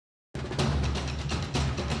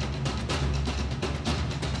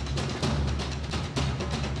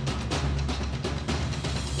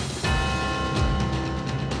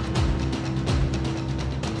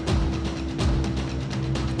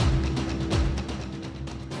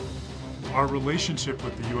Our relationship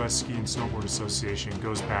with the U.S. Ski and Snowboard Association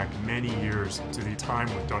goes back many years to the time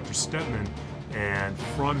with Dr. Steadman, and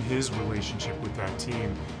from his relationship with that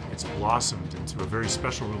team, it's blossomed into a very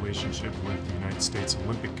special relationship with the United States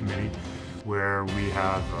Olympic Committee, where we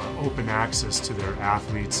have open access to their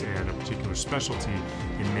athletes and a particular specialty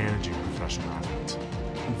in managing professional athletes.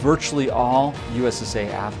 Virtually all USSA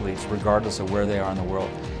athletes, regardless of where they are in the world,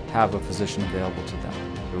 have a physician available to them.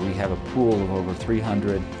 We have a pool of over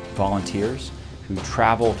 300 volunteers who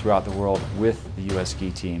travel throughout the world with the US ski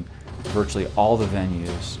team, virtually all the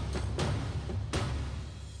venues.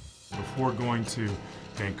 Before going to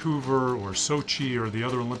Vancouver or Sochi or the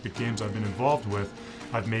other Olympic Games I've been involved with,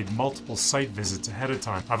 I've made multiple site visits ahead of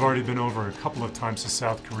time. I've already been over a couple of times to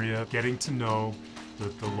South Korea, getting to know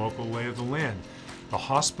the local lay of the land, the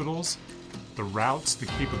hospitals, the routes, the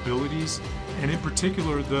capabilities, and in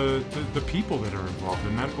particular the people that are involved,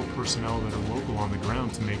 the medical personnel that are local on the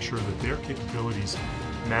ground, to make sure that their capabilities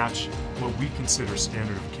match what we consider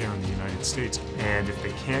standard of care in the United States. And if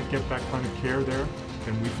they can't get that kind of care there,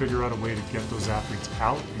 then we figure out a way to get those athletes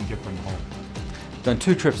out and get them home. Done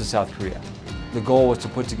 2 trips to South Korea. The goal was to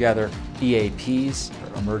put together EAPs,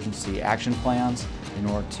 or emergency action plans, in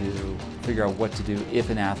order to figure out what to do if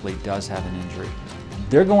an athlete does have an injury.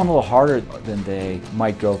 They're going a little harder than they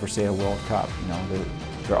might go for, say, a World Cup. You know,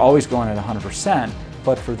 they're always going at 100%,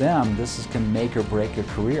 but for them, this is going to make or break a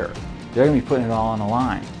career. They're going to be putting it all on the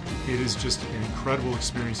line. It is just an incredible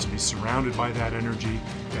experience to be surrounded by that energy,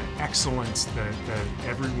 that excellence that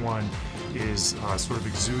everyone is sort of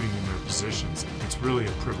exuding in their positions. It's really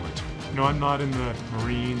a privilege. You know, I'm not in the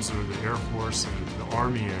Marines or the Air Force or the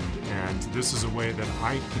Army, and this is a way that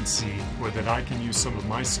I can see, or that I can use some of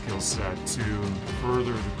my skill set to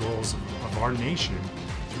further the goals of our nation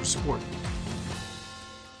through sport.